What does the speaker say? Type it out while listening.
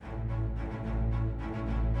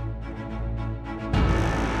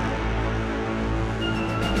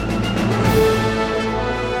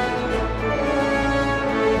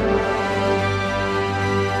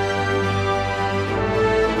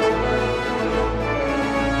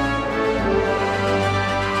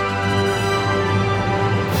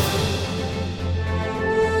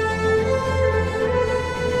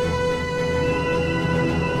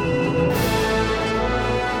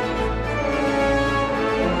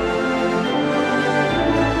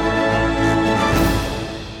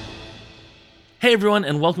Hey everyone,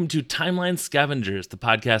 and welcome to Timeline Scavengers, the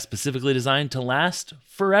podcast specifically designed to last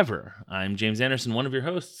forever. I'm James Anderson, one of your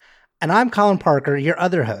hosts. And I'm Colin Parker, your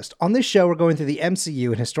other host. On this show, we're going through the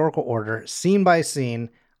MCU in historical order, scene by scene,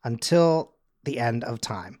 until the end of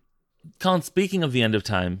time. Colin, speaking of the end of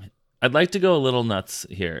time, I'd like to go a little nuts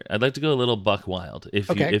here. I'd like to go a little buck wild,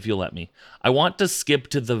 if you'll let me. I want to skip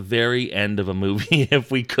to the very end of a movie, if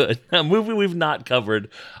we could. A movie we've not covered.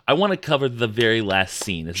 I want to cover the very last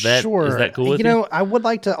scene. Is that cool with you? You know, I would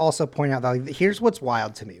like to also point out that here's what's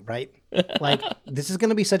wild to me, right? Like, this is going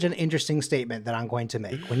to be such an interesting statement that I'm going to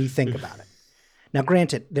make when you think about it. Now,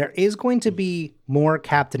 granted, there is going to be more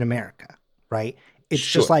Captain America, right? It's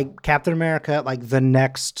just like Captain America, like the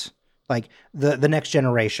next... like the next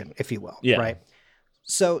generation, if you will, right?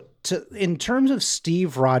 So in terms of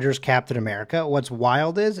Steve Rogers Captain America, what's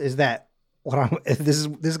wild is that this is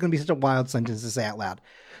going to be such a wild sentence to say out loud.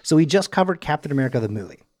 So we just covered Captain America the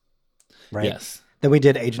movie, right? Yes. Then we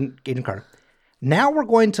did Agent Carter. Now we're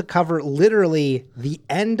going to cover literally the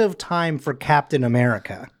end of time for Captain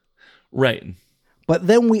America. Right. But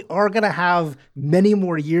then we are going to have many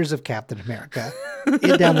more years of Captain America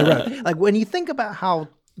down the road. Like when you think about how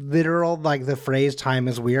literal, like the phrase time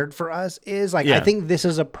is weird for us is like, I think this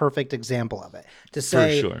is a perfect example of it. To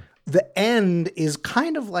say the end is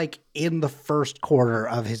kind of like in the first quarter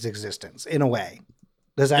of his existence in a way.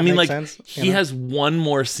 Does that make sense? He has one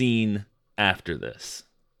more scene after this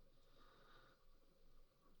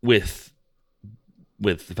with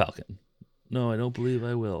the Falcon. No, I don't believe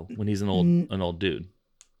I will. When he's an old dude.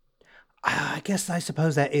 I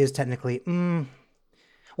suppose that is technically,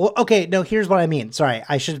 Well, okay, no, here's what I mean. Sorry,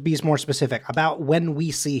 I should be more specific about when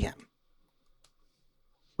we see him.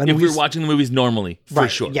 If we're watching the movies normally, for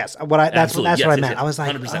sure. Yes, that's what I meant. Yes. I was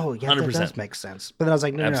like, 100%, oh, yeah, that 100%. does make sense. But then I was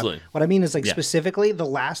like, no. Absolutely. What I mean is like specifically the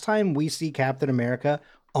last time we see Captain America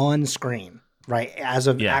on screen, right, as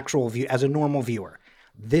an actual view, as a normal viewer,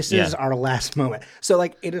 this is our last moment. So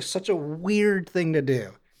like, it is such a weird thing to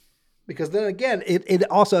do, because then again, it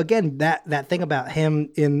also again that thing about him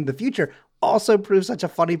in the future also proves such a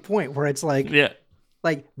funny point where it's like,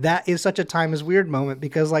 like that is such a time is weird moment,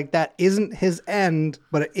 because like that isn't his end,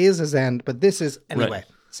 but it is his end. But this is anyway. Right.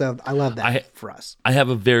 So I love that for us. I have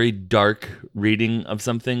a very dark reading of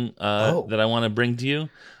something that I want to bring to you.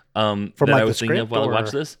 From that like I was thinking of while I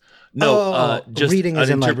watched this. No, just reading an as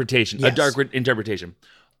interpretation, a dark interpretation.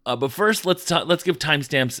 But first, let's give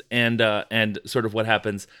timestamps and sort of what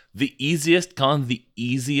happens. The easiest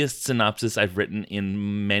synopsis I've written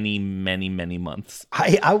in many, many, many months.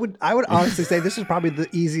 I would honestly say this is probably the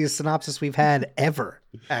easiest synopsis we've had ever,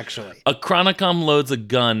 actually. A Chronicom loads a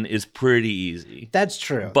gun is pretty easy. That's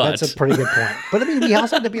true. That's a pretty good point. But I mean, we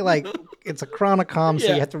also have to be like, it's a Chronicom,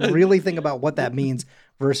 so you have to really think about what that means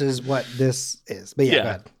versus what this is. But go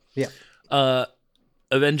ahead. Yeah.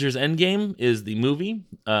 Avengers Endgame is the movie.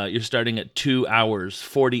 You're starting at 2 hours,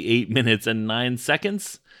 48 minutes, and 9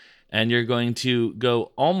 seconds. And you're going to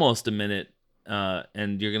go almost a minute,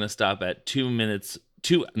 and you're going to stop at 2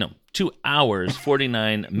 hours,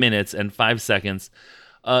 49 minutes, and 5 seconds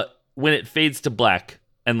when it fades to black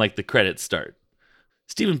and like the credits start.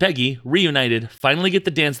 Steve and Peggy, reunited, finally get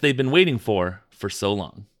the dance they've been waiting for so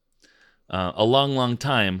long. A long, long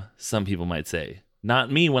time, some people might say.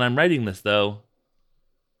 Not me when I'm writing this, though,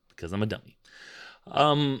 because I'm a dummy.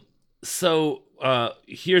 I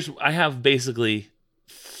have basically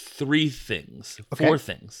four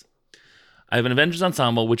things. I have an Avengers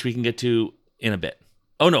Ensemble, which we can get to in a bit.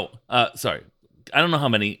 Oh, no. Sorry. I don't know how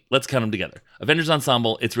many. Let's count them together. Avengers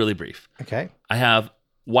Ensemble, it's really brief. Okay. I have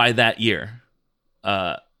why that year,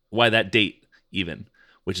 why that date even,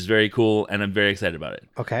 which is very cool, and I'm very excited about it.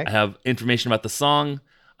 Okay. I have information about the song.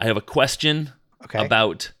 I have a question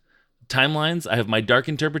about timelines. I have my dark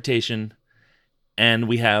interpretation, and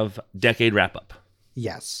we have decade wrap up.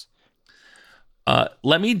 Yes.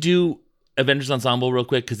 Let me do Avengers Ensemble real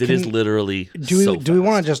quick, because it is literally do we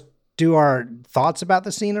want to just do our thoughts about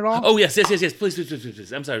the scene at all? Oh yes.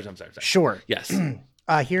 Please. I'm sorry. Sure. Yes.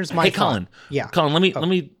 Here's my thought. Colin. Yeah. Colin, let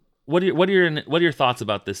me. What are your thoughts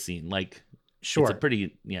about this scene? Like, sure. It's a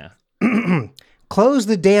pretty Close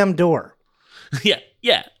the damn door. Yeah.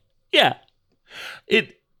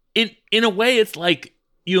 In a way, it's like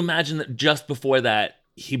you imagine that just before that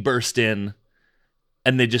he burst in,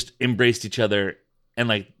 and they just embraced each other, and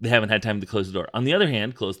like they haven't had time to close the door. On the other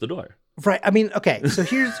hand, close the door. Right. I mean, okay. So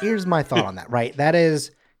here's my thought on that. Right. That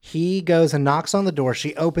is, he goes and knocks on the door.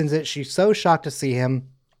 She opens it. She's so shocked to see him.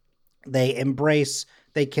 They embrace.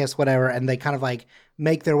 They kiss. Whatever. And they kind of like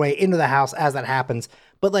make their way into the house as that happens.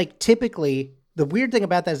 But like typically, the weird thing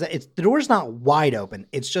about that is that the door's not wide open.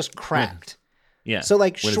 It's just cracked. Yeah. So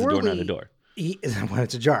like when surely is the door not a door? when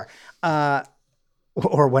it's ajar,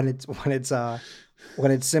 or when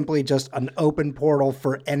it's simply just an open portal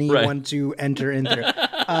for anyone to enter in through.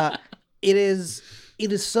 It is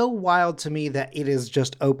so wild to me that it is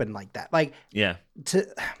just open like that. Like, Yeah.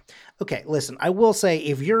 Okay, listen, I will say,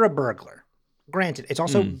 if you're a burglar, granted, it's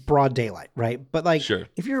also broad daylight, right? But like, Sure.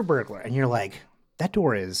 if you're a burglar and you're like, that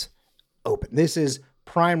door is open, this is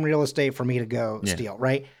prime real estate for me to go steal,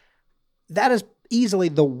 right? That is easily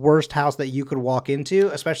the worst house that you could walk into,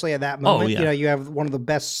 especially at that moment. Oh, yeah. You know, you have one of the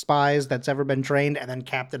best spies that's ever been trained, and then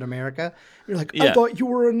Captain America. You're like, I Yeah. thought you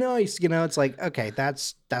were a nice, you know, it's like, okay,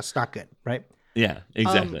 that's not good, right? Yeah,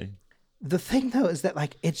 exactly. The thing though is that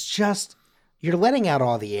like, it's just, you're letting out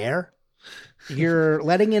all the air. You're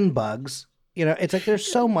letting in bugs. You know, it's like there's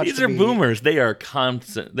so much. These are boomers. They are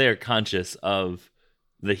constant. They are conscious of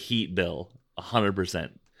the heat bill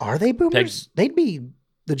 100%. Are they boomers? They'd be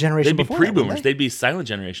the generation They'd be before pre-boomers. They? They'd be silent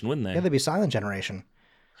generation, wouldn't they? Yeah, they'd be silent generation.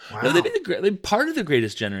 Wow. No, they'd be they'd be part of the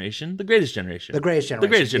greatest generation. The greatest generation. The greatest generation. The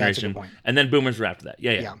greatest Yeah, that's a generation. good point. And then boomers were after that.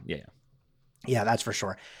 Yeah. Yeah, that's for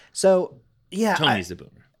sure. So yeah, Tony's a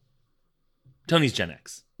boomer. Tony's Gen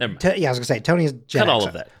X. Never mind. I was gonna say Tony's Gen Cut all X.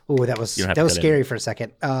 of that. Ooh, that was You don't have to cut scary for a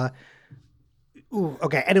second.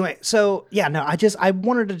 Okay. Anyway, so yeah, no,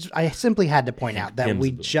 I simply had to point out that Him's we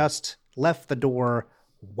a boomer. just left the door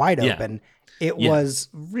wide Yeah. open. It Yeah. was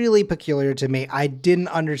really peculiar to me. I didn't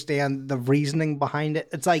understand the reasoning behind it.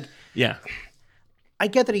 It's like, Yeah. I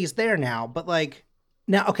get that he's there now, but like,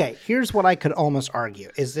 now, okay, here's what I could almost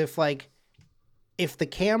argue is if the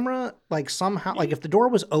camera, like somehow, like if the door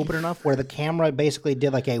was open enough where the camera basically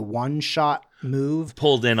did like a one shot move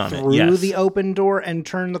Pulled in on it. through Yes. the open door and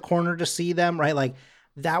turned the corner to see them, right? Like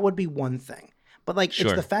that would be one thing. But like, Sure.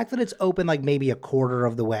 it's the fact that it's open like maybe a quarter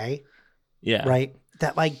of the way, Yeah. right?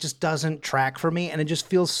 That like just doesn't track for me. And it just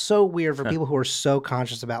feels so weird for people who are so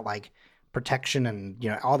conscious about like protection and, you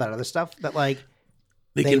know, all that other stuff that like,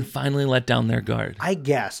 They can finally let down their guard. I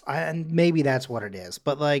guess, and maybe that's what it is,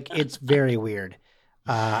 but like, it's very weird.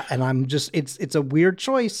 And I'm just, it's a weird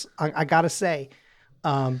choice. I gotta say,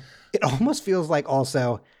 it almost feels like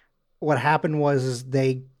also what happened was is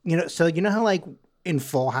they, you know, so you know how like in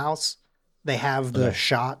Full House, they have the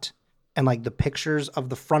shot and like the pictures of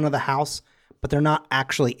the front of the house, but they're not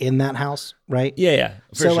actually in that house, right? Yeah.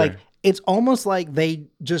 For So sure. like, it's almost like they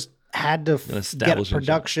just had to get a establishing shot.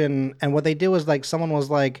 production. And what they did was like, someone was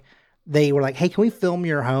like, they were like, hey, can we film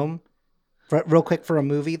your home real quick for a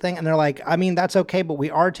movie thing? And they're like, I mean, that's okay, but we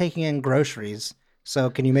are taking in groceries. So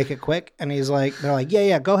can you make it quick? And he's like, they're like,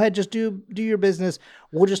 yeah, go ahead. Just do your business.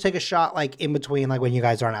 We'll just take a shot like in between, like when you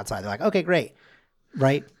guys aren't outside. They're like, okay, great.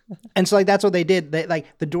 Right. And so like, that's what they did. They like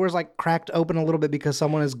the doors like cracked open a little bit because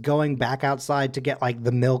someone is going back outside to get like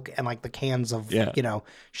the milk and like the cans of, you know,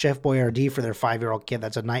 Chef Boyardee for their 5-year-old kid.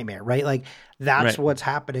 That's a nightmare. Right. Like that's what's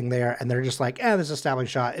happening there. And they're just like, this is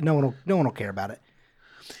established shot. And no one will care about it.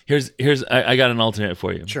 Here's I got an alternate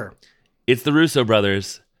for you. Sure. It's the Russo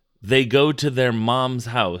brothers. They go to their mom's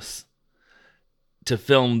house to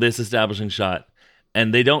film this establishing shot,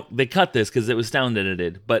 and they cut this because it was sound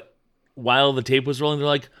edited. But while the tape was rolling, they're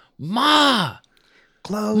like, "Ma,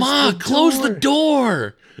 close the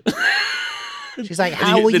door." She's like,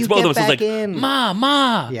 "How will you get back like, in?"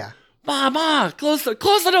 Ma, Yeah. Ma, close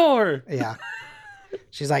the door. Yeah.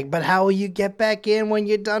 She's like, "But how will you get back in when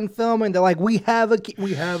you're done filming?" They're like, "We have a key.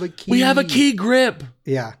 We have a key. We have a key grip."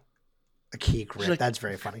 Yeah. A key grip. like- That's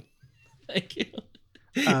very funny. Thank you.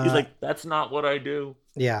 He's like, "That's not what I do."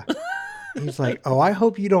 Yeah. He's like, "Oh, I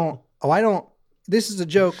hope you don't. Oh, I don't. This is a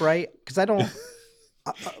joke, right? Because I don't."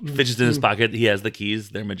 Fidgets in his pocket. He has the keys.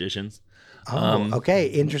 They're magicians. Oh, okay.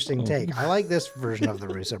 Interesting take. I like this version of the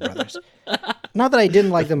Russo brothers. Not that I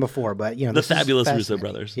didn't like them before, but you know, The this is fabulous Russo fascinating.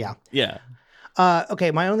 brothers. Yeah. Yeah.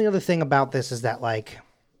 Okay. My only other thing about this is that, like,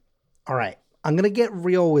 all right, I'm gonna get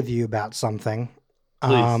real with you about something.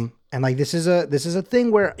 Please. And like this is a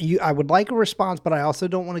thing where I would like a response, but I also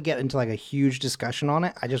don't want to get into like a huge discussion on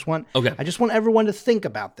it. I just want everyone to think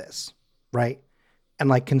about this, right? And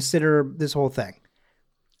like consider this whole thing.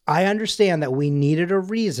 I understand that we needed a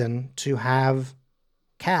reason to have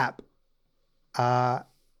Cap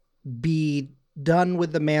be done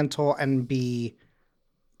with the mantle and be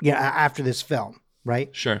after this film,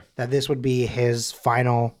 right? Sure. That this would be his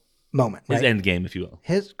final moment, His right? end game, if you will.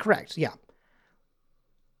 Correct, yeah.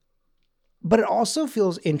 But it also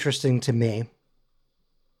feels interesting to me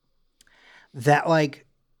that, like,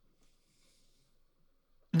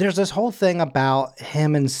 there's this whole thing about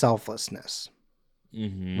him and selflessness,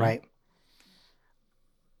 right?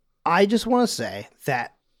 I just want to say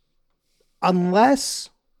that unless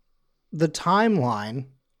the timeline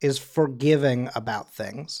is forgiving about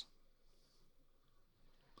things,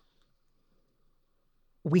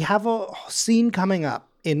 we have a scene coming up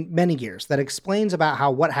in many years that explains about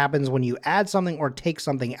how what happens when you add something or take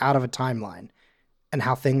something out of a timeline and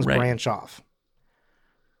how things Right. branch off.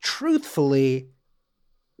 Truthfully,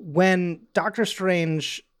 when Doctor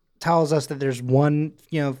Strange tells us that there's one,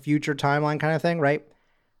 future timeline kind of thing, right?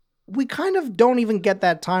 We kind of don't even get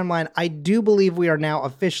that timeline. I do believe we are now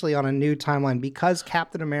officially on a new timeline because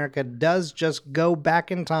Captain America does just go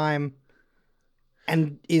back in time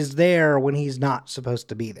and is there when he's not supposed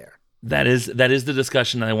to be there. That is the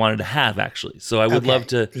discussion I wanted to have, actually. So I would love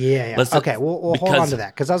to. Yeah. Okay, we'll hold on to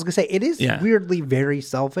that because I was gonna say it is weirdly very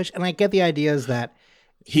selfish, and I get the idea is that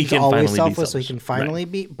he can always finally selfless, be so he can finally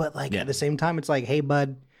right. be. But at the same time, it's like, hey,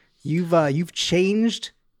 bud, you've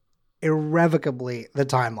changed irrevocably the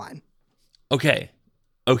timeline. Okay.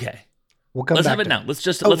 We'll come. Let's back have it to now. it. Let's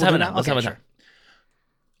have we'll it do now. Let's have it sure. now.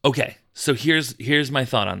 Okay. So here's my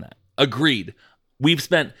thought on that. Agreed. We've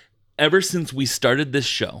spent ever since we started this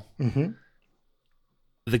show. Mm-hmm.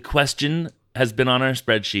 The question has been on our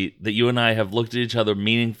spreadsheet that you and I have looked at each other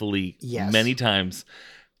meaningfully many times.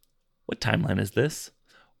 What timeline is this?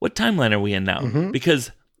 What timeline are we in now? Mm-hmm. Because,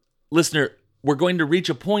 listener, we're going to reach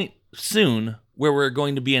a point soon where we're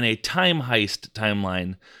going to be in a time heist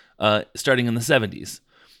timeline starting in the 70s,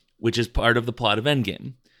 which is part of the plot of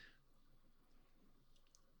Endgame.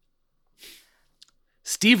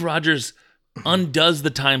 Steve Rogers undoes the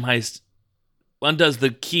time heist, undoes the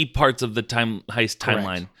key parts of the time heist timeline,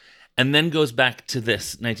 Correct. and then goes back to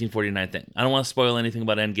this 1949 thing. I don't want to spoil anything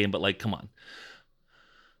about Endgame, but come on.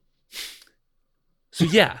 So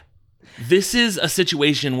yeah, this is a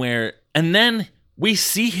situation where, and then we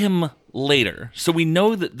see him later, so we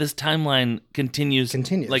know that this timeline continues.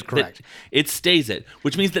 Like correct. It stays it,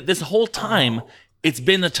 which means that this whole time it's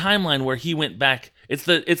been a timeline where he went back. It's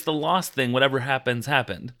the lost thing. Whatever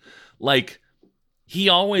happened. Like he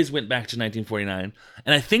always went back to 1949,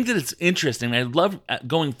 and I think that it's interesting. I'd love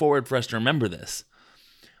going forward for us to remember this.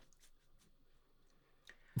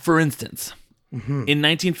 For instance. In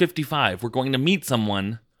 1955, we're going to meet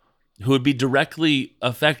someone who would be directly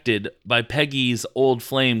affected by Peggy's old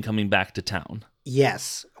flame coming back to town.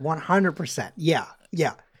 Yes, 100%. Yeah.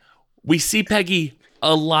 We see Peggy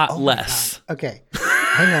a lot less. Okay,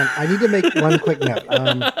 hang on. I need to make one quick note.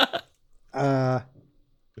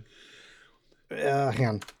 Hang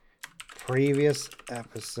on. Previous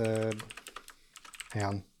episode. Hang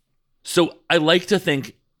on. So I like to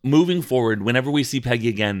think, moving forward, whenever we see Peggy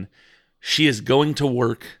again, she is going to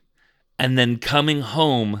work and then coming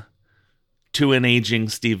home to an aging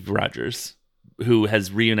Steve Rogers, who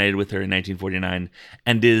has reunited with her in 1949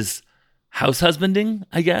 and is house husbanding,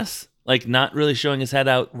 I guess. Like not really showing his head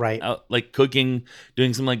out, like cooking,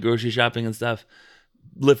 doing some like grocery shopping and stuff,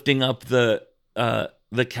 lifting up the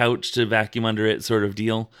couch to vacuum under it, sort of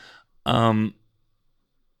deal. And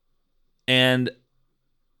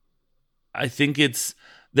I think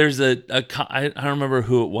there's I don't remember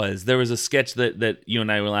who it was. There was a sketch that you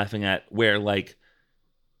and I were laughing at where like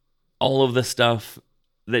all of the stuff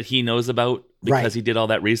that he knows about because he did all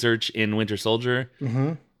that research in Winter Soldier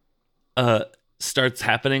starts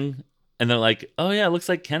happening. And they're like, oh yeah, it looks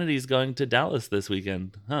like Kennedy's going to Dallas this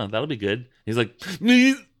weekend. Huh, that'll be good. He's like,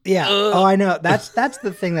 yeah. Oh, I know. That's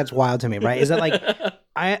the thing that's wild to me, right? Is that like,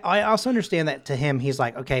 I also understand that to him, he's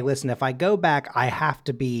like, okay, listen, if I go back, I have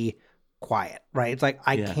to be quiet, right? It's like,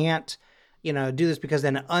 I can't, do this because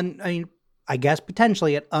then, I guess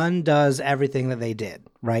potentially it undoes everything that they did,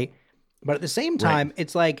 right? But at the same time,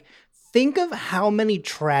 it's like, think of how many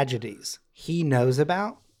tragedies he knows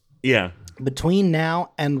about. Yeah. Between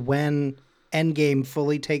now and when Endgame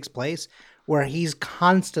fully takes place, where he's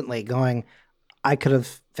constantly going, I could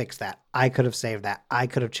have fixed that. I could have saved that. I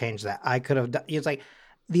could have changed that. I could have done. It's like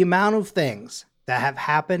the amount of things that have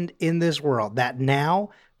happened in this world that now,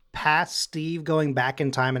 past Steve going back in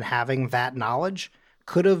time and having that knowledge,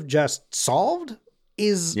 could have just solved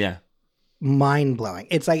is mind blowing.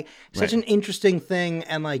 It's like such an interesting thing.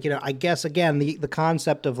 And like, I guess again, the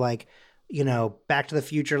concept of like, Back to the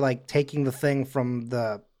Future, like taking the thing from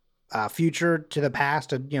the future to the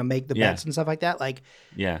past to, make the bets and stuff like that. Like,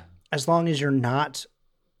 as long as you're not,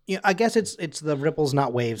 I guess it's the ripples,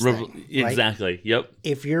 not waves thing. Exactly. Right? Yep.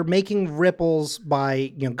 If you're making ripples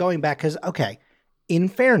by, going back, because, okay, in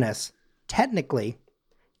fairness, technically,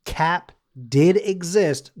 Cap did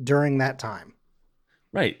exist during that time.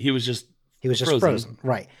 Right. He was just frozen.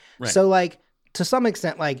 Right. So, like, to some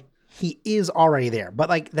extent, like, he is already there, but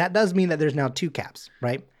like that does mean that there's now two Caps,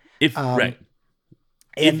 right? If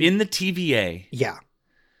in the TVA,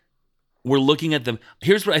 we're looking at them.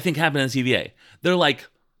 Here's what I think happened in the TVA. They're like,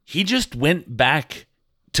 he just went back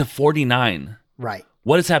to 49, right?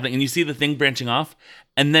 what is happening? And you see the thing branching off,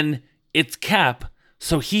 and then it's Cap.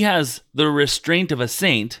 So he has the restraint of a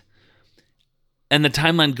saint, and the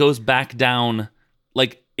timeline goes back down.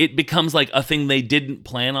 Like, it becomes like a thing they didn't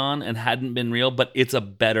plan on and hadn't been real, but it's a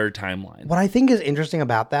better timeline. What I think is interesting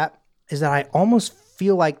about that is that I almost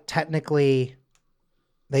feel like technically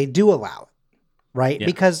they do allow it, right? Yeah.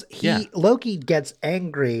 Because Yeah. Loki gets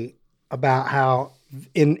angry about how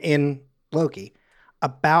in Loki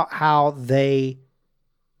about how the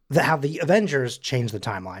Avengers changed the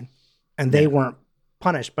timeline and they weren't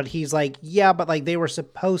punished, but he's like, yeah, but like they were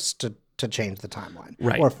supposed to change the timeline,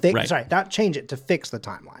 Right, or fix. right. Sorry, not change it, to fix the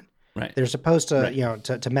timeline. Right. They're supposed to, Right.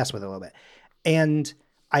 to mess with it a little bit. And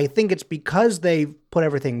I think it's because they put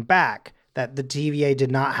everything back that the TVA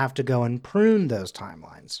did not have to go and prune those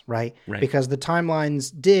timelines, right? Right. Because the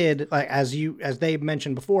timelines did, like as they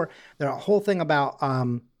mentioned before, the whole thing about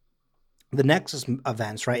the Nexus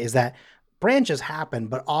events, right, is that branches happen,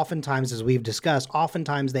 but oftentimes, as we've discussed,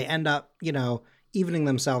 oftentimes they end up, evening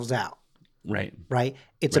themselves out. Right. Right?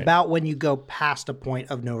 It's Right. about when you go past a point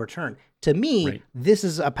of no return. To me, Right. this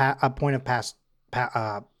is a point of past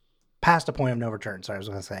a point of no return. Sorry, I was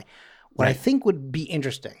going to say. What I Right. think would be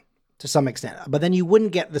interesting to some extent, but then you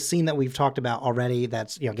wouldn't get the scene that we've talked about already.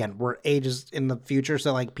 That's, again, we're ages in the future,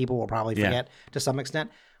 so like people will probably forget to some extent.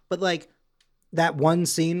 But like that one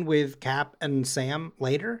scene with Cap and Sam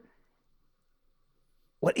later,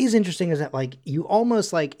 what is interesting is that like you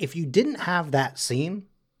almost like, if you didn't have that scene,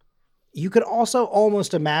 you could also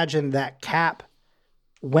almost imagine that Cap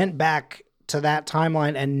went back to that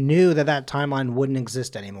timeline and knew that timeline wouldn't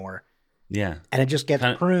exist anymore. Yeah. And it just gets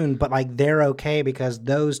pruned, but like they're okay because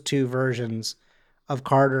those two versions of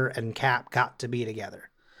Carter and Cap got to be together.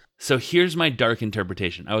 So here's my dark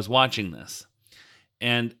interpretation. I was watching this,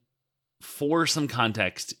 and for some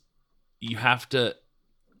context, you have to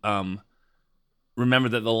remember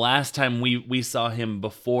that the last time we saw him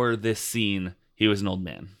before this scene, he was an old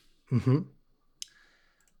man. Mm-hmm.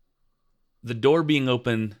 The door being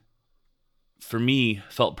open for me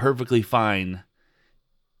felt perfectly fine.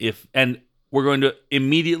 And we're going to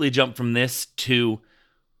immediately jump from this to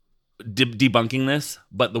debunking this,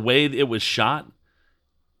 but the way it was shot,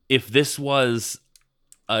 if this was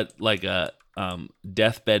a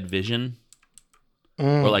deathbed vision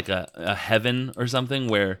or like a heaven or something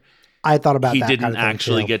where I thought about he that didn't kind of thing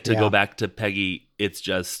actually too. get to go back to Peggy, it's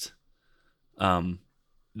just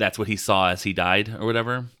that's what he saw as he died or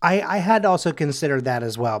whatever. I had also considered that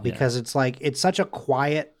as well, because it's like, it's such a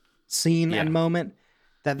quiet scene and moment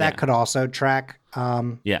that could also track.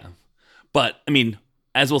 Yeah. But I mean,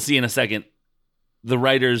 as we'll see in a second, the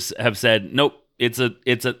writers have said, nope, it's an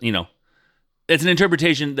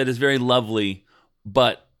interpretation that is very lovely,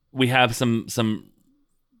 but we have some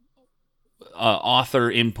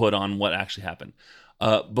author input on what actually happened.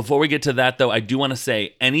 Before we get to that, though, I do want to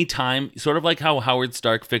say, anytime, sort of like how Howard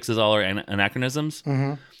Stark fixes all our anachronisms,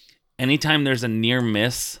 anytime there's a near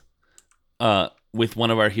miss with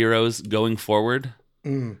one of our heroes going forward,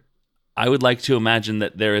 I would like to imagine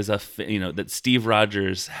that there is that Steve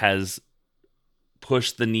Rogers has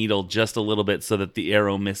pushed the needle just a little bit so that the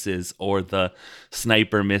arrow misses, or the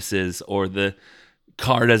sniper misses, or the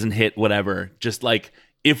car doesn't hit, whatever. Just like,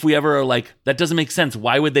 if we ever are like, that doesn't make sense,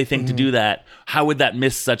 why would they think to do that? How would that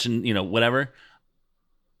miss such whatever?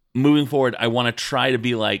 Moving forward, I want to try to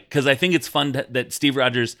be like, because I think it's fun that Steve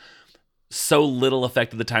Rogers so little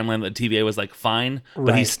affected the timeline that TVA was like, fine,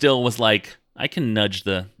 but he still was like, I can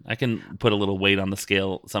put a little weight on the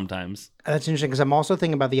scale sometimes. That's interesting, because I'm also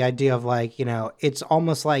thinking about the idea of like, it's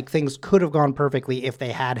almost like things could have gone perfectly if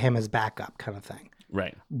they had him as backup kind of thing.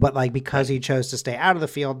 Right. But like, because he chose to stay out of the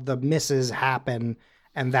field, the misses happen.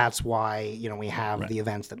 And that's why, we have the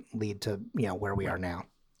events that lead to, where we are now.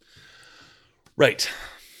 Right.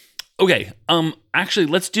 Okay. Actually,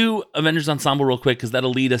 let's do Avengers Ensemble real quick, because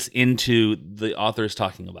that'll lead us into the authors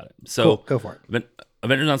talking about it. So cool. Go for it.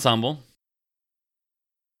 Avengers Ensemble.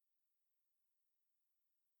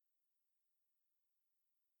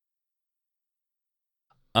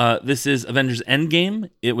 This is Avengers Endgame.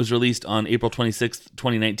 It was released on April 26th,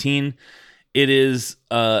 2019. It is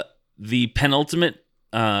the penultimate.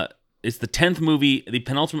 It's the 10th movie, the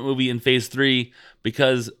penultimate movie in Phase 3,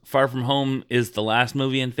 because Far From Home is the last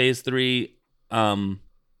movie in Phase 3.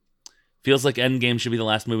 Feels like Endgame should be the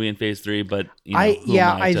last movie in Phase 3, but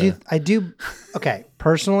I do. Okay,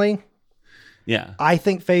 personally, yeah, I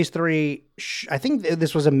think Phase 3. I think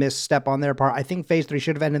this was a misstep on their part. I think Phase 3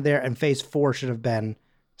 should have ended there, and Phase 4 should have been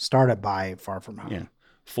started by Far From Home. Yeah,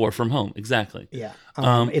 Far From Home, exactly. Yeah,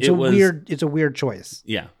 it's a weird choice.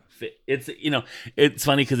 Yeah. It's it's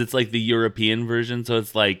funny because it's like the European version, so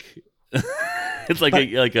it's like It's like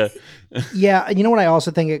a Yeah, and you know what I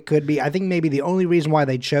also think it could be? I think maybe the only reason why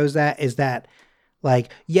they chose that is that, like,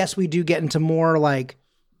 yes, we do get into more like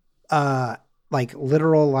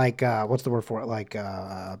literal, like, what's the word for it? Like,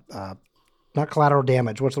 not collateral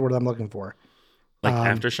damage. What's the word I'm looking for? like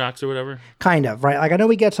aftershocks or whatever. Kind of, right? Like, I know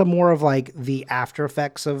we get some more of like the after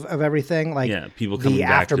effects of everything. Like, Yeah, people coming the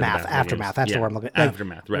back to the aftermath. bathroom, Aftermath. yes. That's Yeah, the word I'm looking. Like,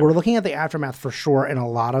 aftermath. Right. we're looking at the aftermath for sure in a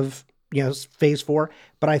lot of phase 4.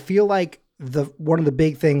 But I feel like one of the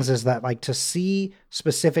big things is that, like, to see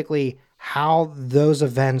specifically how those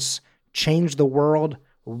events change the world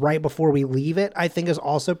right before we leave it, I think is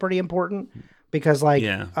also pretty important because, like,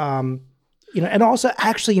 Yeah. and also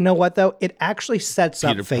actually, you know what though, it actually sets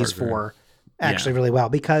Peter up phase Parker. 4 actually really well,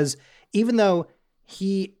 because even though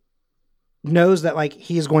he knows that, like,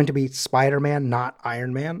 he is going to be Spider-Man, not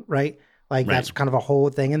Iron Man, right? Like, Right. that's kind of a whole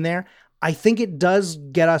thing in there. I think it does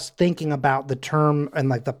get us thinking about the term and,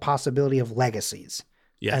 like, the possibility of legacies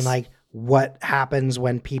Yes. and, like, what happens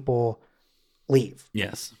when people leave.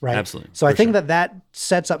 Yes. Right. Absolutely. So I For think sure. that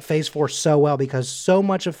sets up phase 4 so well, because so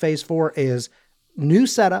much of phase 4 is new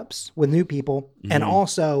setups with new people and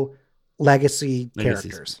also legacy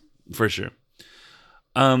Legacies. characters. For sure.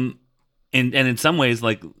 And in some ways,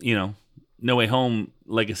 like, No Way Home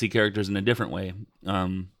legacy characters in a different way.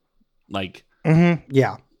 Like,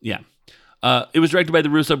 Yeah. yeah. It was directed by the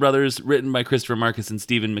Russo brothers, written by Christopher Marcus and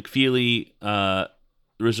Stephen McFeely. The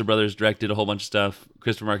Russo brothers directed a whole bunch of stuff.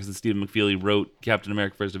 Christopher Marcus and Stephen McFeely wrote Captain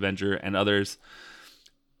America: First Avenger and others.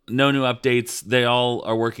 No new updates. They all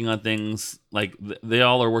are working on things. Like, they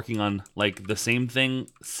all are working on, like, the same thing.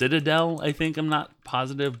 Citadel, I think. I'm not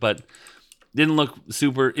positive, but didn't look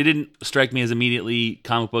super. It didn't strike me as immediately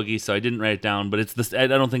comic booky, so I didn't write it down. But it's this. I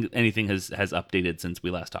don't think anything has updated since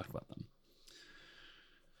we last talked about them.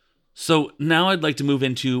 So now I'd like to move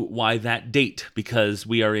into why that date, because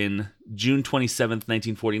we are in June 27th,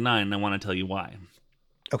 1949, and I want to tell you why.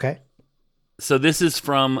 Okay. So this is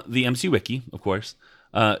from the MC Wiki, of course.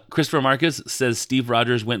 Christopher Marcus says Steve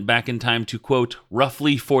Rogers went back in time to, quote,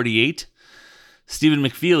 roughly 48. Stephen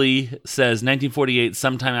McFeely says 1948,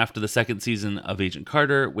 sometime after the second season of Agent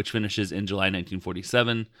Carter, which finishes in July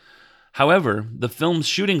 1947. However, the film's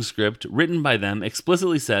shooting script, written by them,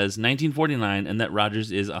 explicitly says 1949 and that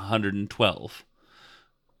Rogers is 112.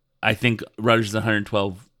 I think Rogers is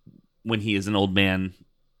 112 when he is an old man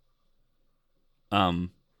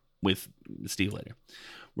with Steve later.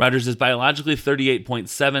 Rogers is biologically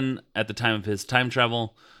 38.7 at the time of his time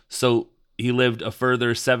travel, so he lived a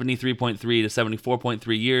further 73.3 to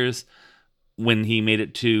 74.3 years when he made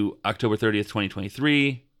it to October 30th,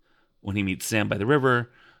 2023, when he meets Sam by the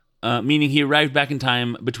river, meaning he arrived back in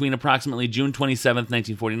time between approximately June 27th,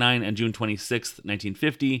 1949 and June 26th,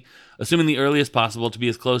 1950, assuming the earliest possible to be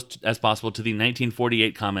as close as possible to the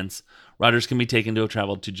 1948 comments. Rogers can be taken to have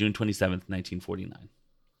traveled to June 27th, 1949.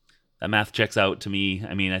 That math checks out to me.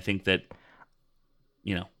 I mean, I think that,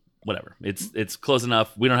 whatever. It's close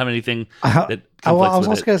enough. We don't have anything that conflicts I was with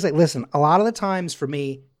also it. going to say, listen, a lot of the times for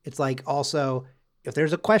me, it's like, also, if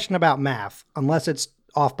there's a question about math, unless it's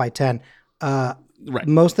off by 10, Right.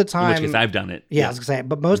 most of the time, In which case I've done it. yeah, I was going to say,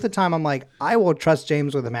 but most of the time I'm like, I will trust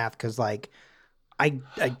James with the math because, like, I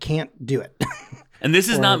can't do it. And this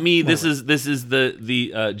is Or not me. whatever. This is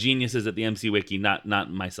the geniuses at the MC Wiki, not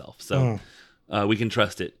myself. So we can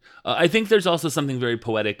trust it. I think there's also something very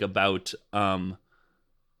poetic about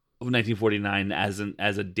 1949 as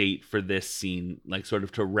a date for this scene, like, sort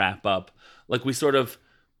of to wrap up. Like, we sort of,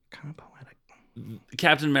 Kind of poetic.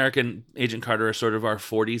 Captain America and Agent Carter are sort of our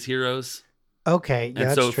 40s heroes. Okay, yeah, And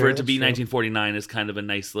that's so true, for it to that's be true. 1949 is kind of a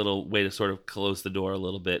nice little way to sort of close the door a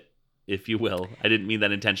little bit, if you will. I didn't mean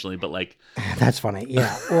that intentionally, but like, That's funny.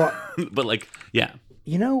 Yeah. Well, but like, yeah.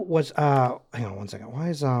 you know what's hang on one second.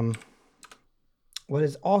 What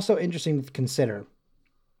is also interesting to consider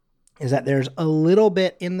is that there's a little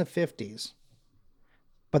bit in the 50s,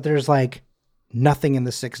 but there's like nothing in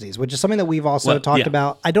the 60s, which is something that we've also talked yeah.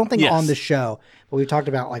 about. I don't think Yes. on the show, but we've talked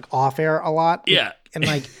about, like, off air a lot. Yeah. And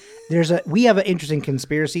like we have an interesting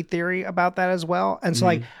conspiracy theory about that as well. And so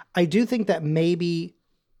like I do think that maybe,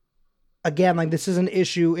 again, like, this is an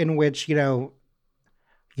issue in which, when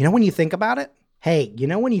you think about it,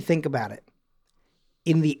 when you think about it,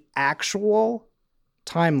 in the actual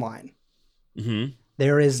timeline,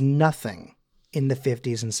 there is nothing in the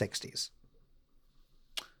 50s and 60s.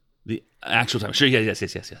 The actual time. Sure. Yes.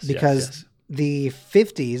 Because yes. the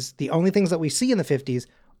 50s, the only things that we see in the 50s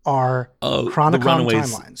are The Chronicon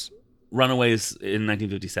Runaways. timelines. Runaways in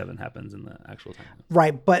 1957 happens in the actual time.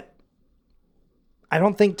 Right, but I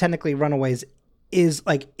don't think technically Runaways is,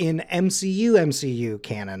 like, in MCU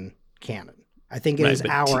canon. I think it Right, is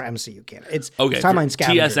but our MCU canon. It's Okay, Timeline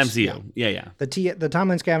Scavengers. TSMCU. Yeah. The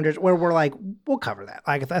Timeline Scavengers, where we're like, we'll cover that.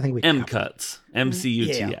 I think we can M cover cuts. MCU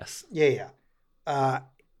Yeah. TS. that.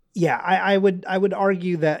 I would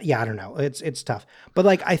argue that, I don't know. It's tough. But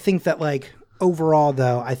like, I think that like overall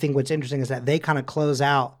though, I think what's interesting is that they kind of close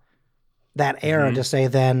out that era to say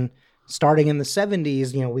then starting in the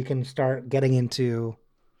 70s, we can start getting into,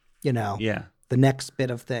 Yeah. the next bit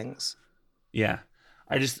of things. Yeah.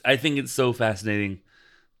 I think it's so fascinating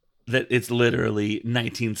that it's literally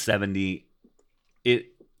 1970. Is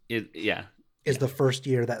the first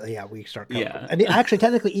year that we start covering. Yeah. And actually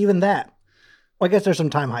technically even that. Well, I guess there's some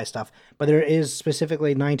time high stuff, but there is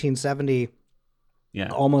specifically 1970. Yeah.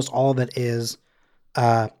 Almost all of it is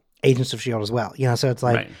Agents of S.H.I.E.L.D. as well. So it's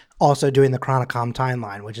like Right. also doing the Chronicom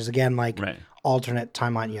timeline, which is again like Right. alternate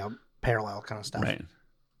timeline, parallel kind of stuff.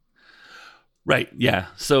 Right. Yeah.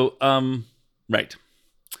 So, right.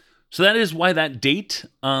 So that is why that date.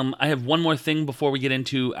 I have one more thing before we get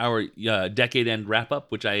into our decade end wrap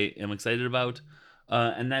up, which I am excited about,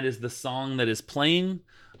 and that is the song that is playing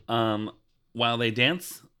while they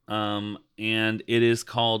dance, and it is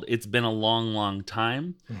called "It's Been a Long, Long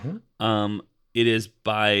Time." Mm-hmm. It is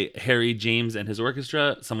by Harry James and his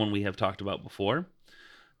orchestra, someone we have talked about before,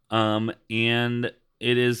 and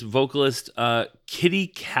it is vocalist Kitty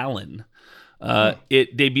Callan.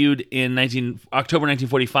 It debuted in October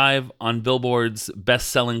 1945 on Billboard's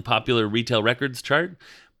best-selling popular retail records chart.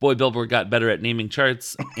 Boy, Billboard got better at naming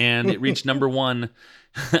charts, and it reached number 1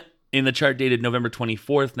 in the chart dated November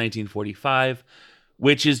 24th, 1945,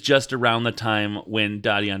 which is just around the time when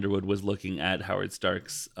Dottie Underwood was looking at Howard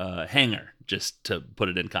Stark's hangar, just to put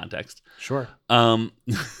it in context. Sure. When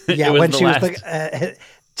she was like,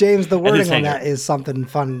 James, the wording on that is something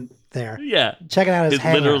fun there. Yeah. Checking out his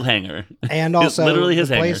hangar. Literal hangar. And also literally the his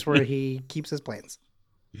hangar. place where he keeps his planes.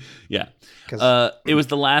 Yeah. It was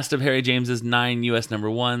the last of Harry James's 9 U.S. number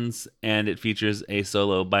ones, and it features a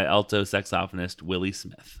solo by alto saxophonist Willie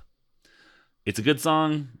Smith. It's a good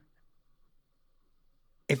song.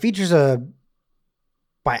 It features a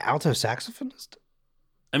by alto saxophonist?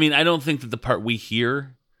 I mean, I don't think that the part we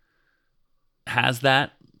hear has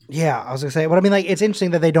that. Yeah, I was going to say, but I mean, like, it's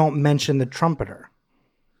interesting that they don't mention the trumpeter.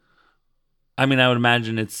 I mean, I would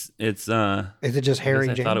imagine it's. Is it just Harry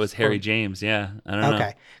James? I thought it was Harry James. Yeah, I don't know.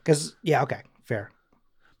 Okay, because okay, fair.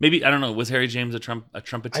 Maybe I don't know. Was Harry James a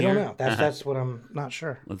trumpeter? I don't know. That's what I'm not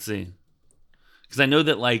sure. Let's see, because I know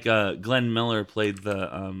that like Glenn Miller played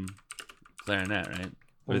the clarinet, right,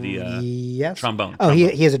 or the trombone. Oh,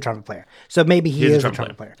 he is a trumpet player. So maybe he is a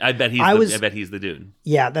trumpet player. I bet he's the dude.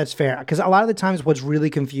 Yeah, that's fair. Because a lot of the times, what's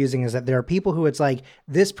really confusing is that there are people who it's like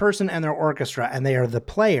this person and their orchestra, and they are the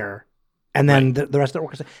player. And then the rest of the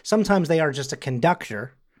orchestra, sometimes they are just a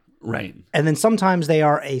conductor. Right. And then sometimes they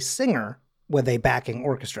are a singer with a backing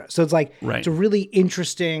orchestra. So it's like, it's a really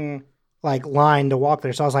interesting like line to walk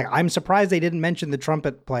there. So I was like, I'm surprised they didn't mention the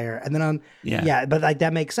trumpet player. And then but like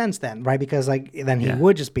that makes sense then, right? Because like then he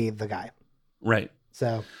would just be the guy. Right.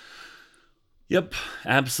 So. Yep,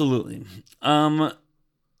 absolutely. Now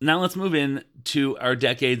let's move in to our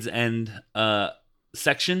decades end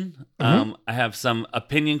section. I have some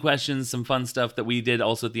opinion questions, some fun stuff that we did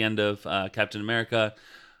also at the end of Captain America.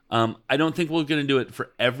 I don't think we're going to do it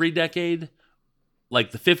for every decade.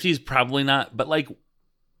 Like the 50s, probably not. But like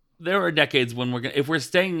there are decades when if we're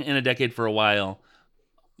staying in a decade for a while,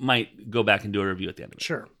 might go back and do a review at the end of it.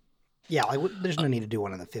 Sure. Yeah, there's no need to do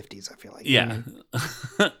one in the 50s, I feel like. Yeah.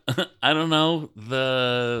 I don't know.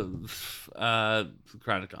 The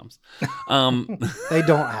Chronicoms. They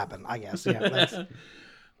don't happen, I guess. Yeah.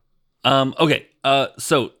 Okay.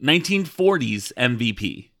 So 1940s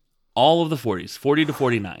MVP. All of the 40s. 40 to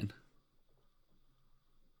 49.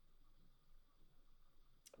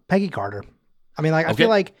 Peggy Carter. I mean, like,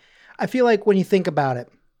 I feel like when you think about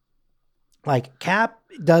it, like Cap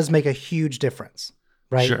does make a huge difference,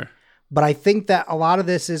 right? Sure. But I think that a lot of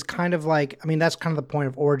this is kind of like, I mean, that's kind of the point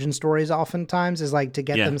of origin stories oftentimes is like to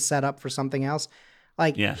get them set up for something else.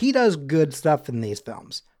 Like he does good stuff in these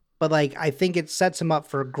films, but like, I think it sets him up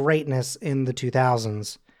for greatness in the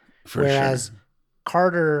 2000s. Whereas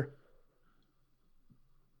Carter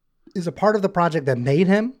is a part of the project that made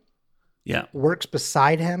him, works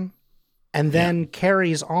beside him, and then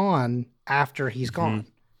carries on after he's gone.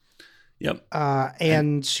 Yep.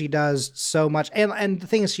 And she does so much. And the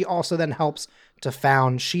thing is, she also then helps to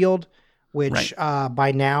found S.H.I.E.L.D., which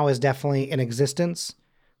by now is definitely in existence.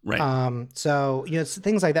 Right. So, you know, it's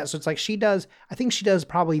things like that. So it's like I think she does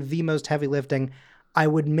probably the most heavy lifting. I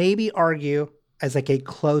would maybe argue as like a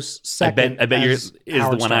close second. I bet yours is the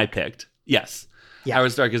one Stark. I picked. Yes. Yeah.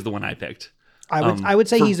 Howard Stark is the one I picked. I would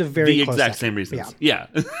say for he's a very the close exact second. same reasons. Yeah.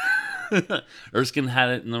 Erskine had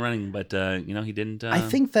it in the running, but he didn't. I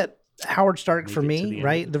think that Howard Stark, for it to the me, end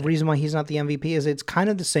right, of the the day. reason why he's not the MVP is it's kind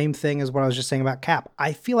of the same thing as what I was just saying about Cap.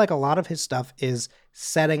 I feel like a lot of his stuff is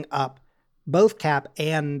setting up both Cap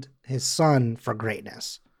and his son for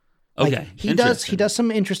greatness. Like, Okay. he does some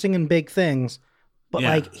interesting and big things, but Yeah.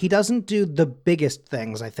 like he doesn't do the biggest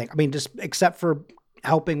things, I think. I mean, just except for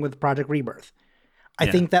helping with Project Rebirth. I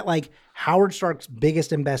Yeah. think that like Howard Stark's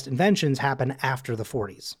biggest and best inventions happen after the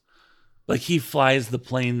 40s. Like he flies the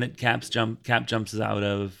plane that Cap jumps out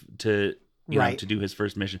of to Right. to do his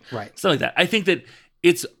first mission. Right. Stuff like that. I think that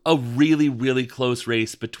it's a really, really close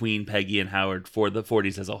race between Peggy and Howard for the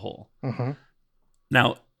 40s as a whole. Mm-hmm.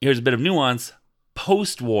 Now, here's a bit of nuance.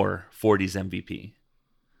 Post-war 40s MVP.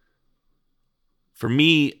 For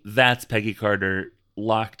me, that's Peggy Carter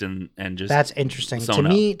locked and just That's interesting. sewn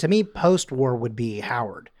To me, post-war would be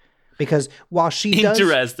Howard, because while she does,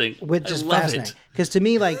 interesting. which I is love fascinating. it. Because to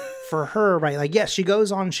me, like for her, right, like yes, she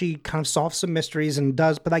goes on, she kind of solves some mysteries and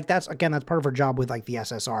does, but like that's part of her job with like the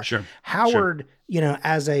SSR. Sure. Howard,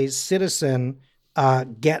 as a citizen,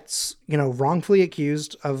 gets wrongfully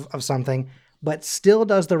accused of something, but still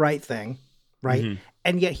does the right thing, right? Mm-hmm.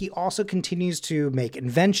 And yet he also continues to make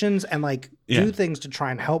inventions and like Yeah. do things to try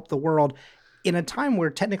and help the world in a time where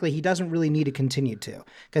technically he doesn't really need to continue to,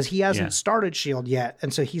 because he hasn't Yeah. started SHIELD yet.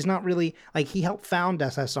 And so he's not really like, he helped found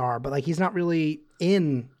SSR, but like he's not really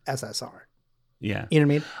in SSR. Yeah. You know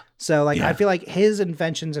what I mean? So like, Yeah. I feel like his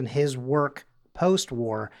inventions and his work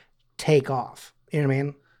post-war take off. You know what I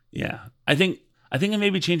mean? Yeah. I think I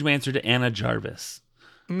maybe change my answer to Anna Jarvis.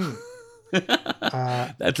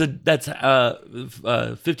 That's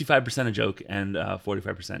 55% a joke and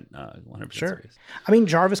 45% 100% Sure. serious. I mean,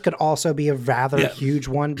 Jarvis could also be a rather Yeah. huge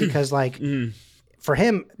one because like for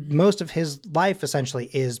him, most of his life essentially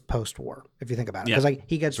is post-war, if you think about it. Yeah, Because like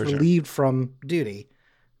he gets for sure. relieved from duty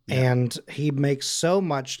and he makes so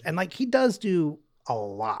much, and like he does do a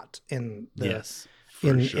lot in the Yes.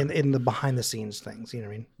 For sure. in the behind the scenes things. You know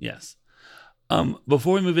what I mean? Yes.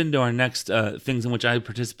 Before we move into our next things in which I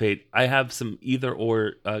participate, I have some either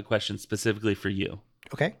or questions specifically for you.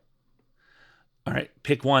 Okay. All right.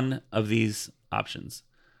 Pick one of these options.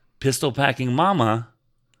 Pistol Packing Mama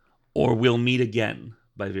or We'll Meet Again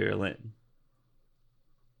by Vera Lynn.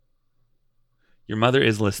 Your mother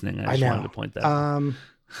is listening. I just wanted to point that out.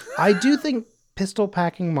 I do think Pistol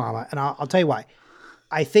Packing Mama, and I'll tell you why.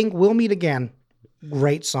 I think We'll Meet Again,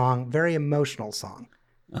 great song, very emotional song.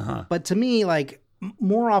 Uh-huh. But to me, like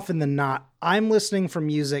more often than not, I'm listening for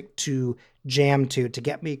music to jam to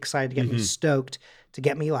get me excited, to get me stoked, to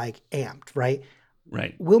get me like amped, right?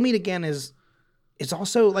 Right. We'll Meet Again is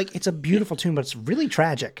also like, it's a beautiful tune, but it's really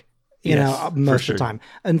tragic, you Yes, know, for most sure. of the time.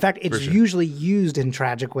 In fact, it's sure. usually used in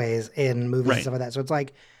tragic ways in movies Right. and stuff like that. So it's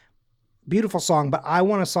like beautiful song, but I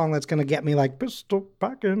want a song that's going to get me like pistol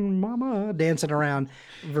packing mama dancing around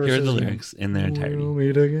versus Here are the lyrics in their entirety. We'll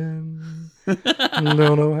meet again. Don't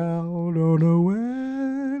know how, don't know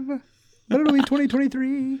when. But it'll be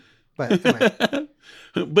 2023. But anyway.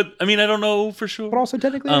 But I mean, I don't know for sure. But also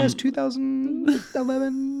technically it's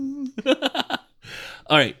 2011.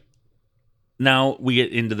 All right. Now we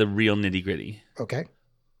get into the real nitty gritty. Okay.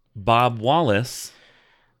 Bob Wallace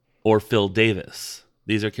or Phil Davis.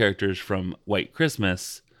 These are characters from White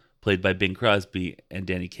Christmas, played by Bing Crosby and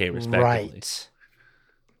Danny Kaye, respectively. Right.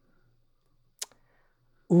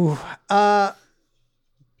 Ooh.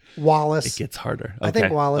 Wallace. It gets harder. I think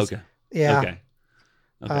Okay. Wallace. Okay. Yeah. Okay.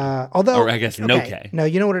 Although, Or I guess no K. No,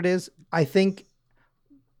 you know what it is? I think,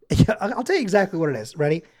 I'll tell you exactly what it is.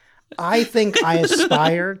 Ready? I think I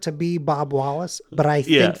aspire to be Bob Wallace, but I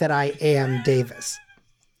think Yeah. that I am Davis.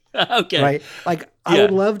 Okay. Right? Like, I Yeah.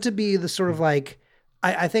 would love to be the sort of like,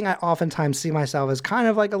 I think I oftentimes see myself as kind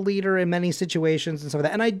of like a leader in many situations and stuff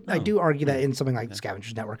like that. And I do argue that in something like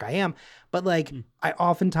Scavengers Network, I am. But like, I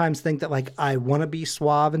oftentimes think that like I want to be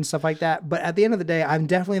suave and stuff like that. But at the end of the day, I'm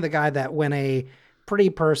definitely the guy that when a pretty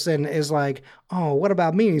person is like, oh, what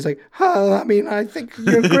about me? And he's like, oh, I mean, I think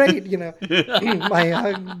you're great, you know.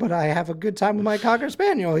 But I have a good time with my Cocker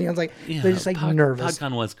Spaniel. You know, it's like, Yeah, they're just like nervous.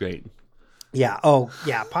 PodCon was great. Yeah. Oh,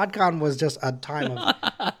 yeah. PodCon was just a time of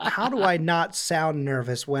how do I not sound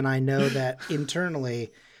nervous when I know that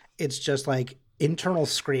internally it's just like internal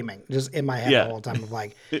screaming just in my head Yeah. the whole time of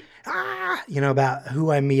like, you know, about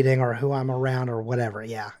who I'm meeting or who I'm around or whatever.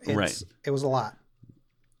 Yeah. Right. It was a lot.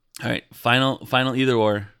 All right. Final either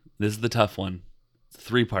or. This is the tough one. It's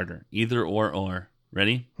a 3-parter. Either or.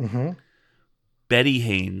 Ready? Mm-hmm. Betty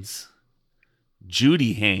Haynes,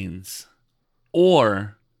 Judy Haynes,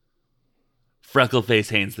 or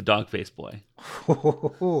Freckleface Haynes, the dog face boy.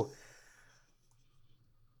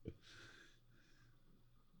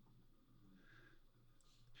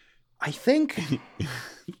 I think.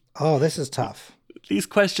 Oh, this is tough. These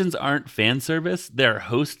questions aren't fan service; they're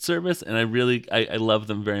host service, and I love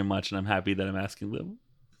them very much, and I'm happy that I'm asking them.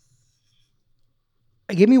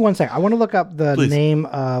 Give me 1 second. I want to look up the Please. name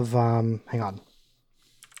of. Hang on.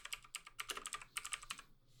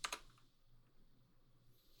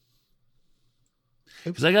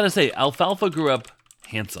 Because I gotta say, Alfalfa grew up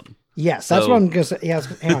handsome. Yes, that's So- what I'm gonna say. Yes,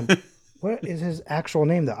 hang on. What is his actual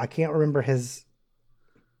name though? I can't remember his.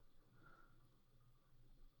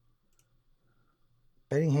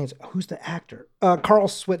 Benny Haynes. Who's the actor? Carl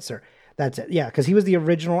Switzer. That's it. Yeah, because he was the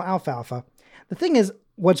original Alfalfa. The thing is,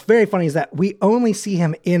 what's very funny is that we only see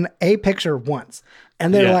him in a picture once,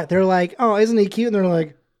 and they're like, oh, isn't he cute? And they're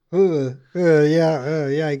like,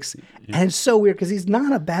 yikes. And it's so weird because he's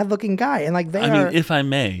not a bad looking guy, and like I mean, if I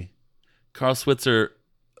may, Carl Switzer,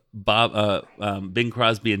 Bing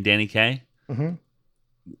Crosby, and Danny Kaye. Mm-hmm.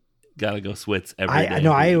 Gotta go Switz every day. I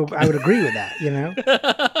know. I would agree with that. You know,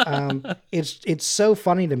 it's so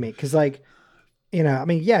funny to me because like, you know, I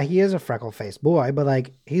mean, yeah, he is a freckle faced boy, but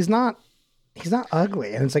like he's not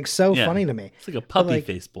ugly, and it's like so funny to me. It's like a puppy like,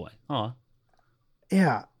 face boy. Aw.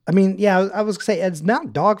 Yeah, I mean, yeah, I was say it's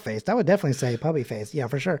not dog faced. I would definitely say puppy face. Yeah,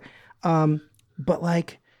 for sure. But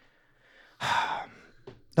like,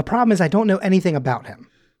 the problem is I don't know anything about him.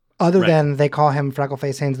 Other than they call him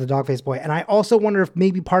Freckleface Haynes, the dog face boy. And I also wonder if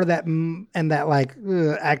maybe part of that and that like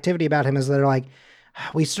activity about him is they're like,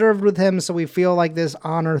 we served with him, so we feel like this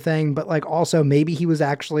honor thing, but like also maybe he was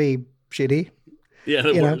actually shitty. Yeah,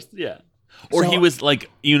 the worst. Yeah. Or he was like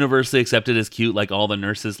universally accepted as cute, like all the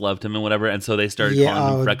nurses loved him and whatever, and so they started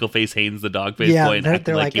calling him Freckleface Haynes, the dog face boy. And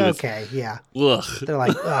they're like, he was, okay, yeah. Ugh. They're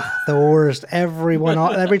like, ugh, the worst. Every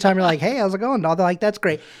time you're like, hey, how's it going, dog? They're like, that's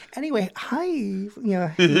great. Anyway, hi,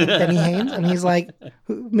 Benny Haynes. And he's like,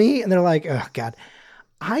 me? And they're like, oh, God.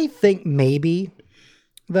 I think maybe,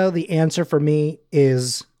 though, the answer for me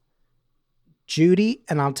is Judy.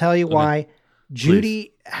 And I'll tell you why.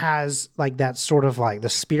 Judy has like that sort of like the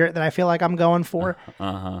spirit that I feel like I'm going for.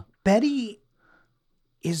 Betty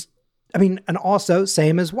is, I mean, and also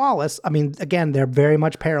same as Wallace. I mean, again, they're very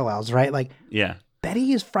much parallels, right? Like, yeah,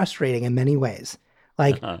 Betty is frustrating in many ways.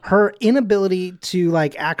 Like her inability to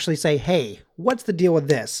like actually say, hey, what's the deal with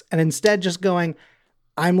this? And instead just going,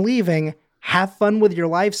 I'm leaving. Have fun with your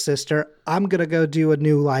life, sister. I'm going to go do a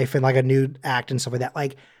new life and like a new act and stuff like that.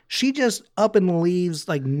 Like she just up and leaves,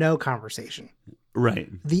 like no conversation. Right.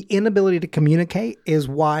 The inability to communicate is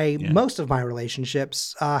why most of my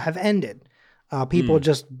relationships have ended. People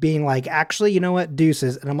just being like, actually, you know what,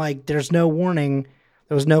 deuces. And I'm like, there's no warning.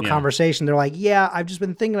 There was no conversation. They're like, yeah, I've just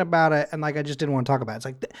been thinking about it. And like, I just didn't want to talk about it. It's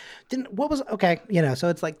like, then what was, okay. You know, so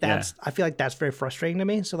it's like, I feel like that's very frustrating to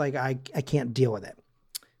me. So like, I can't deal with it.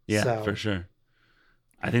 Yeah, So, for sure.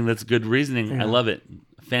 I think that's good reasoning. I love it.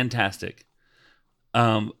 Fantastic.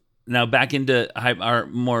 Now back into our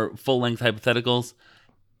more full-length hypotheticals.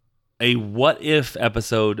 A what-if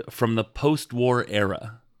episode from the post-war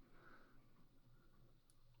era.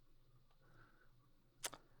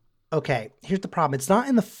 okay, here's the problem. It's not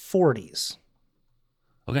in the 40s,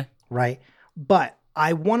 Okay. right? But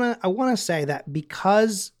I wanna say that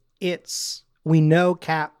because we know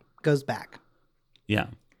Cap goes back. Yeah.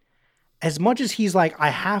 As much as he's like, I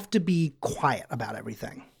have to be quiet about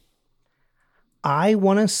everything, I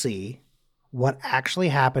want to see what actually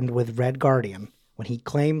happened with Red Guardian when he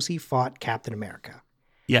claims he fought Captain America.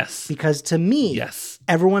 Yes. Because to me,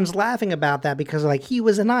 everyone's laughing about that because like he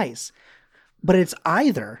was an ice. But it's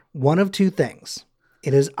either one of two things.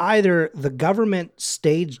 It is either the government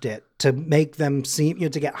staged it to make them seem,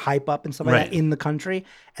 to get hype up and stuff like that in the country.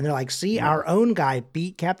 And they're like, see, our own guy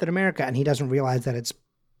beat Captain America. And he doesn't realize that it's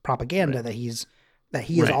propaganda that he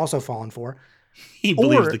is also fallen for. He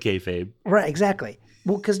believes the kayfabe. Right, exactly.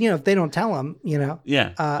 Well, because, if they don't tell him,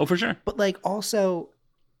 Yeah. For sure. But like also,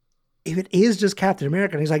 if it is just Captain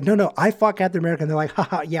America, and he's like, no, I fought Captain America. And they're like,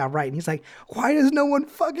 haha, yeah, right. And he's like, why does no one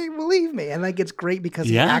fucking believe me? And like, it's great because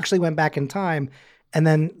he actually went back in time. And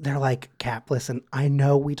then they're like, Cap, listen, I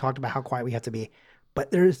know we talked about how quiet we have to be, but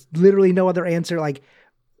there's literally no other answer. Like,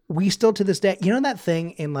 we still to this day, that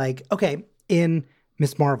thing in like, okay, in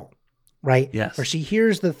Miss Marvel, right? Yes. Where she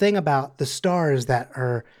hears the thing about the stars that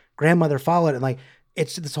her grandmother followed, and like,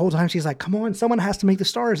 it's this whole time she's like, come on, someone has to make the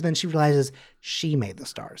stars. And then she realizes she made the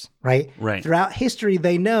stars, right? Right. Throughout history,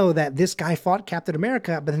 they know that this guy fought Captain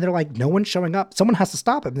America, but then they're like, no one's showing up. Someone has to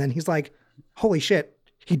stop him. And then he's like, holy shit,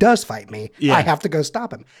 he does fight me. Yeah. I have to go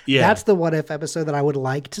stop him. Yeah. That's the what if episode that I would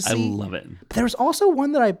like to see. I love it. But there was also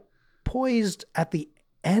one that I poised at the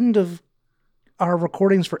end of our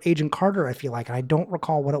recordings for Agent Carter, I feel like, and I don't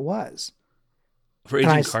recall what it was. For And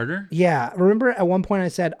Agent Carter? Yeah. Remember at one point I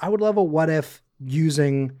said, I would love a what if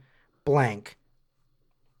using blank,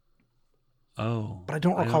 Oh. but I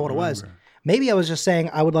don't recall what it was. remember. Maybe I was just saying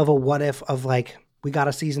I would love a what if of like, we got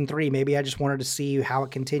a season 3. Maybe I just wanted to see how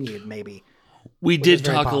it continued, maybe. We is did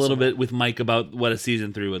very talk a little possible. bit with Mike about what a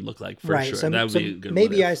season 3 would look like, for Right. sure. So, That would so be a good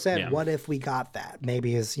maybe what I if. said, Yeah. what if we got that?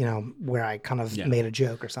 Maybe is, where I kind of Yeah. made a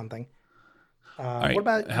joke or something. All right. What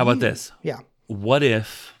about How about you? this? Yeah. What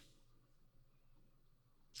if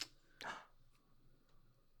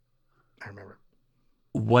I remember.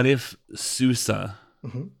 Sousa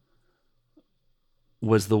Hmm.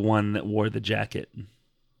 was the one that wore the jacket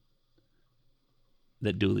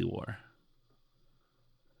that Dooley wore?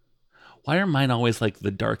 Why are mine always like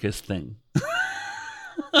the darkest thing?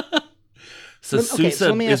 So Sousa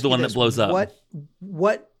let me is ask the you one this. that blows up.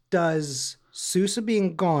 What does Sousa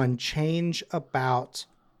being gone change about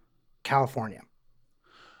California?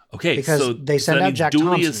 Okay, Because so they so send that out means Jack Dooley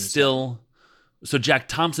Thompson is instead. still. So Jack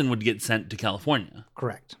Thompson would get sent to California,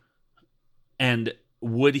 Correct. and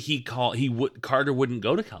would he call? Carter wouldn't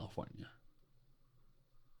go to California.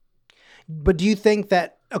 But do you think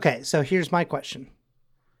that, okay, so here's my question.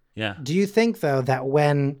 Yeah, Do you think, though, that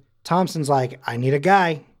when Thompson's like, I need a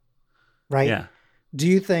guy, right? yeah. Do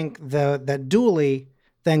you think, though, that Dooley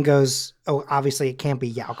then goes, oh, obviously it can't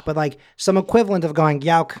be Yauk, but like some equivalent of going,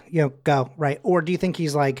 Yauk, go, right? Or do you think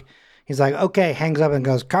he's like, okay, hangs up and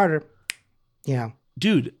goes, Carter,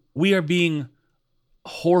 Dude, we are being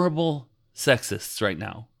horrible sexists right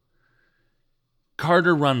now.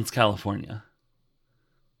 Carter runs California.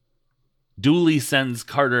 Dooley sends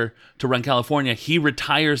Carter to run California. He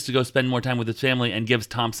retires to go spend more time with his family and gives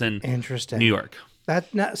Thompson Interesting. New York.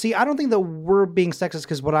 See, I don't think that we're being sexist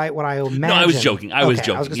because what I imagine. No, I was joking. I was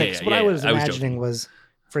joking. I was gonna say, Yeah, 'cause yeah, what I yeah, was I was imagining joking. was,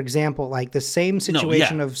 for example, like the same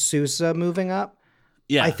situation of Sousa moving up.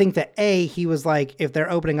 Yeah. I think that he was like, if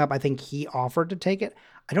they're opening up, I think he offered to take it.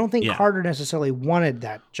 I don't think Yeah. Carter necessarily wanted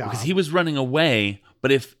that job. because he was running away,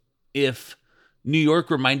 but if New York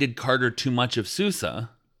reminded Carter too much of Sousa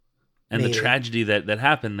and Maybe. the tragedy that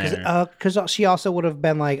happened there. Because she also would have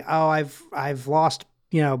been like, oh, I've lost,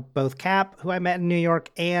 both Cap, who I met in New York,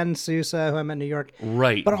 and Sousa, who I met in New York.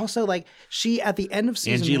 Right. But also, like, she at the end of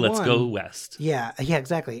season Angie, 1, let's go west. Yeah,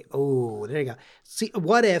 exactly. Oh, there you go. See,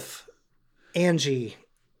 what if Angie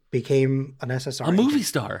became an SSR? A movie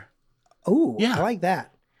star. Oh, Yeah. I like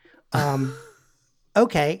that.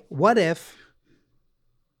 Okay, what if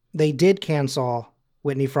they did cancel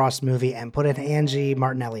Whitney Frost's movie and put in Angie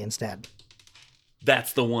Martinelli instead?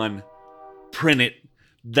 That's the one. Print it.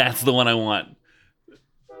 That's the one I want.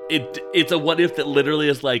 It's a what if that literally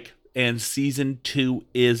is like, and season 2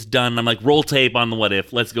 is done. I'm like, roll tape on the what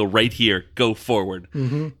if. Let's go right here. Go forward.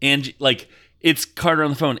 Mm-hmm. Angie, like, it's Carter on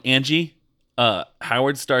the phone. Angie,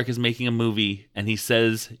 Howard Stark is making a movie, and he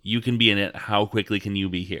says you can be in it. How quickly can you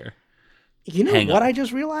be here? You know Hang what on. I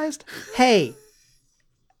just realized? Hey,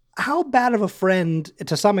 how bad of a friend,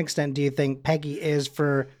 to some extent, do you think Peggy is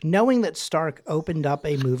for knowing that Stark opened up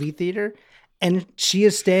a movie theater and she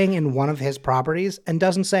is staying in one of his properties and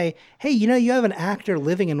doesn't say, hey, you have an actor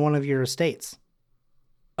living in one of your estates?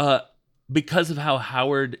 Because of how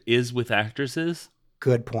Howard is with actresses,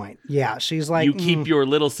 Good point. Yeah, she's like, you keep your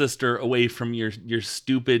little sister away from your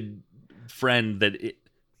stupid friend.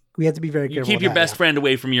 we have to be very You careful. keep with your that, best yeah. friend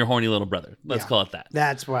away from your horny little brother. Let's Yeah. call it that.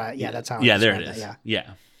 That's why. Yeah, that's how. I Yeah, there it describe is. that,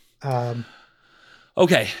 Yeah. yeah.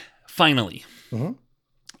 Okay, finally. Mhm.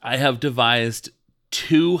 I have devised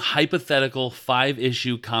 2 hypothetical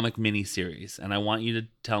 5-issue comic miniseries, and I want you to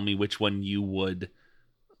tell me which one you would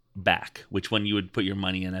back, which one you would put your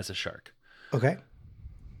money in as a shark. Okay.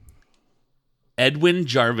 Edwin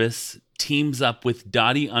Jarvis teams up with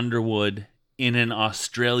Dottie Underwood in an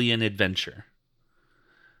Australian adventure.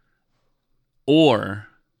 Or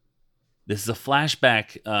this is a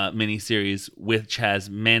flashback miniseries which has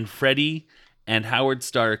Manfredi and Howard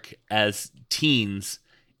Stark as teens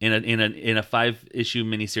in a 5-issue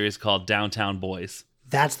miniseries called Downtown Boys.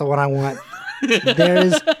 That's the one I want.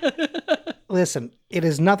 There's. Listen, it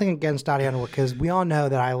is nothing against Dottie Underwood because we all know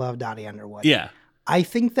that I love Dottie Underwood. Yeah. I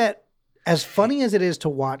think that as funny as it is to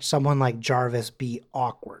watch someone like Jarvis be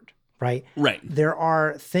awkward, right? Right. There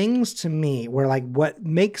are things to me where like what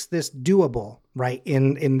makes this doable, right,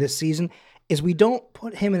 in this season is we don't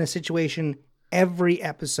put him in a situation every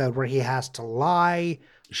episode where he has to lie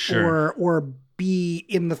Sure. or be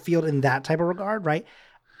in the field in that type of regard, right?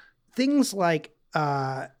 Things like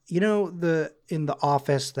in The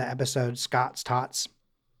Office, the episode Scott's Tots,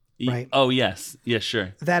 right? Oh, yes. Yes,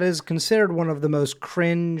 sure. That is considered one of the most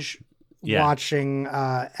cringe Yeah. watching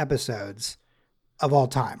episodes of all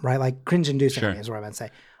time, right? Like cringe inducing Sure. is what I meant to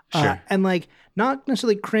say. Sure. And like, not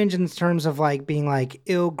necessarily cringe in terms of like being like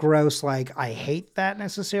ill, gross, like I hate that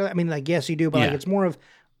necessarily. I mean, like, yes, you do, but like Yeah. it's more of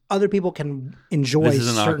other people can enjoy This is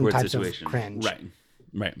an certain awkward types situation. of cringe.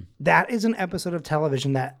 Right. That is an episode of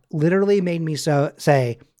television that literally made me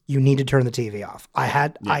say, you need to turn the TV off.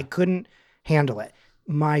 I couldn't handle it.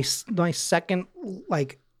 My second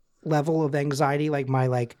like level of anxiety, like my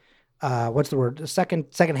like, what's the word?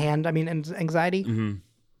 Second hand. I mean, anxiety. Mm-hmm.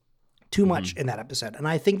 Too much in that episode. And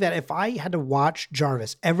I think that if I had to watch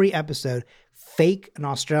Jarvis every episode fake an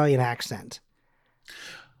Australian accent.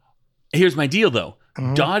 Here's my deal, though.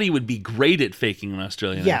 Dottie would be great at faking an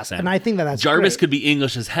Australian accent. And I think that's Jarvis great. could be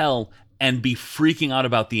English as hell and be freaking out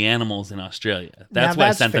about the animals in Australia. That's Now, why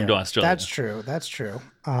I sent them fair. to Australia. That's true.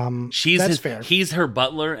 She's fair. He's her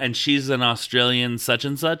butler, and she's an Australian such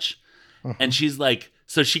and such. And she's like,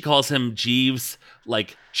 so she calls him Jeeves.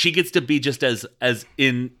 Like, she gets to be just as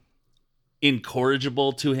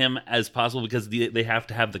incorrigible to him as possible because they have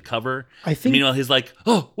to have the cover. I think. Meanwhile, he's like,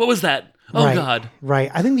 oh, what was that? Oh, Right, God. Right.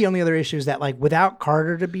 I think the only other issue is that like without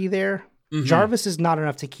Carter to be there, Jarvis is not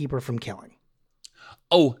enough to keep her from killing.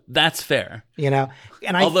 Oh, that's fair. You know?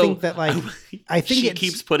 And I Although, think that like I think she it's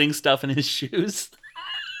keeps putting stuff in his shoes.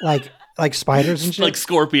 like spiders and shit. Like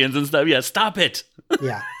scorpions and stuff. Yeah, stop it.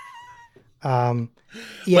 Yeah. Yeah.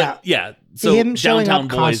 But, yeah. So him showing Downtown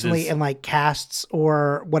up Boys constantly is, in like casts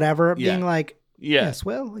or whatever, Yeah. being like, yeah. yes,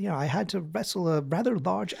 well, you know, I had to wrestle a rather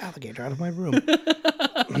large alligator out of my room.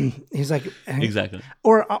 He's like, Exactly.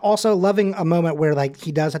 or also loving a moment where like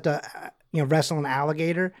he does have to, wrestle an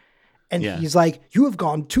alligator, and Yeah. he's like, "You have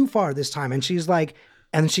gone too far this time," and she's like,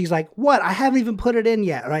 "What? I haven't even put it in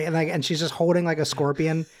yet, right?" And she's just holding like a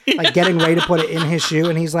scorpion, like getting ready to put it in his shoe,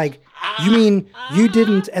 and he's like, "You mean you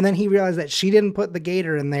didn't?" And then he realized that she didn't put the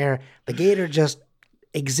gator in there. The gator just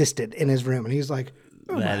existed in his room, and he's like,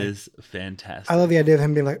 "Oh That my." is fantastic. I love the idea of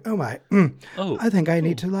him being like, "Oh my, Oh, I think I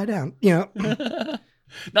need to lie down."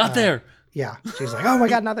 not there. Yeah. She's like, "Oh my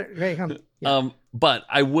God, not there." Right, come. Yeah. But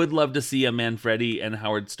I would love to see a Manfredi and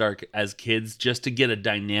Howard Stark as kids just to get a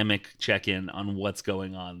dynamic check-in on what's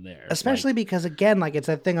going on there. Especially because again, like it's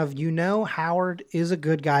a thing of Howard is a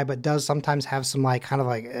good guy, but does sometimes have some like kind of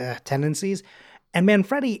like tendencies, and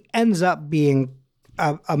Manfredi ends up being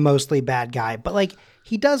a mostly bad guy, but like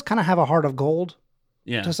he does kind of have a heart of gold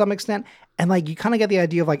yeah. to some extent, and like you kind of get the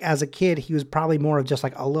idea of like as a kid he was probably more of just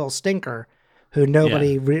like a little stinker who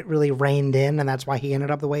nobody really reined in, and that's why he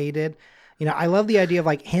ended up the way he did. I love the idea of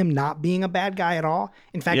like him not being a bad guy at all.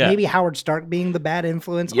 In fact, maybe Howard Stark being the bad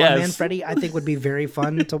influence on Manfredi, I think would be very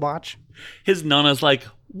fun to watch. His Nana's like,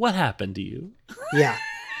 what happened to you? Yeah.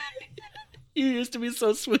 You used to be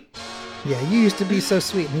so sweet. Yeah, you used to be so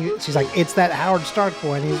sweet. And she's like, it's that Howard Stark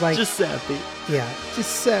boy. And he's like, just sappy. Yeah,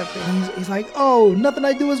 just sappy. And he's like, oh, nothing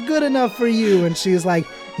I do is good enough for you. And she's like,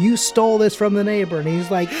 you stole this from the neighbor. And he's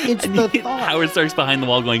like, it's the thought. Howard Stark's behind the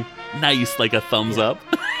wall going, nice, like a thumbs up.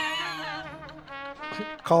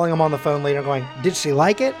 Calling him on the phone later going, did she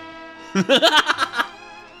like it?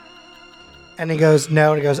 And he goes,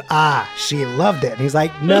 no. And he goes, she loved it. And he's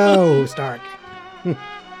like, no, Stark.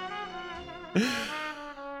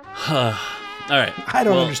 All right. I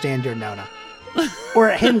don't understand your Nona. Or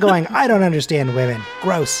him going, I don't understand women.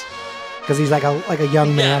 Gross. Because he's like a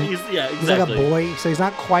young man. Yeah, exactly. He's like a boy, so he's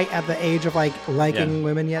not quite at the age of like liking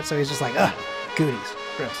women yet. So he's just like, cooties.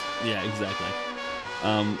 Gross. Yeah, exactly.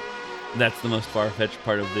 That's the most far-fetched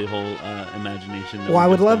part of the whole imagination. Well, I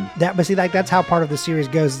would love that, but see, like that's how part of the series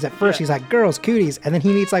goes. Is at first he's like girls, cooties, and then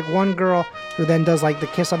he meets like one girl who then does like the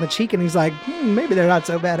kiss on the cheek, and he's like, maybe they're not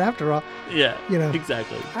so bad after all. Yeah,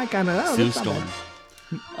 exactly. I kind of Sue Storm.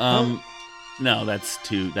 No, that's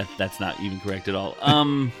that's not even correct at all.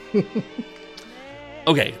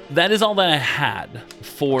 Okay, that is all that I had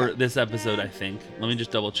for this episode. I think. Let me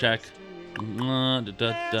just double check.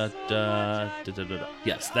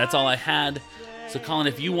 Yes, that's all I had. So, Colin,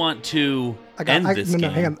 if you want to end this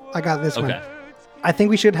game... hang on. I got this one. Okay. I think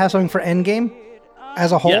we should have something for Endgame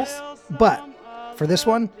as a whole. Yes. But for this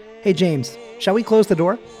one, hey, James, shall we close the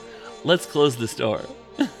door? Let's close this door.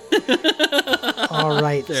 All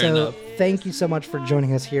right. Fair so enough. Thank you so much for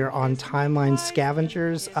joining us here on Timeline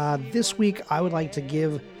Scavengers. This week, I would like to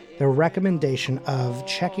give the recommendation of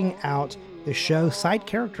checking out the show Side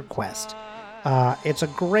Character Quest. It's a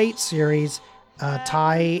great series.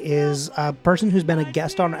 Ty is a person who's been a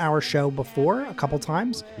guest on our show before a couple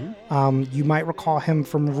times. You might recall him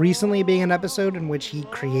from recently being an episode in which he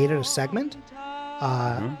created a segment,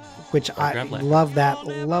 which I love that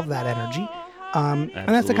energy. And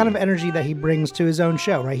that's the kind of energy that he brings to his own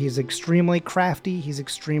show, right? He's extremely crafty. He's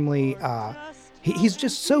extremely, he's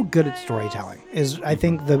just so good at storytelling is I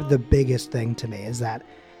think the biggest thing to me is that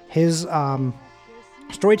his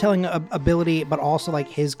storytelling ability, but also like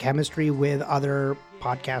his chemistry with other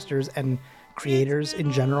podcasters and creators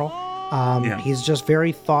in general. He's just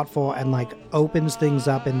very thoughtful and like opens things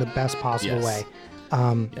up in the best possible way.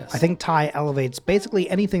 I think Ty elevates basically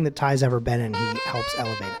anything that Ty's ever been in. He helps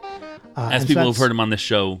elevate it. As people who've heard him on this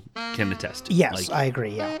show can attest to. Yes, I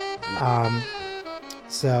agree. Yeah.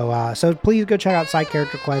 So please go check out Side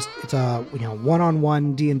Character Quest. It's a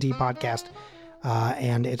one-on-one D&D podcast,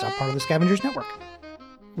 and it's a part of the Scavengers Network,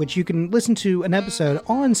 which you can listen to an episode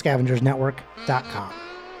on scavengersnetwork.com.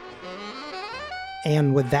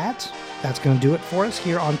 And with that, that's going to do it for us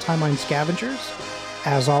here on Timeline Scavengers.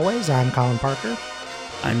 As always, I'm Colin Parker.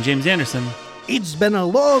 I'm James Anderson. It's been a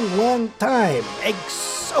long, long time.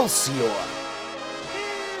 Excelsior!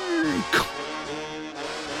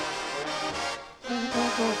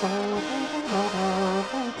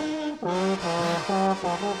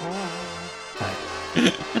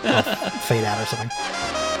 Fade out or something.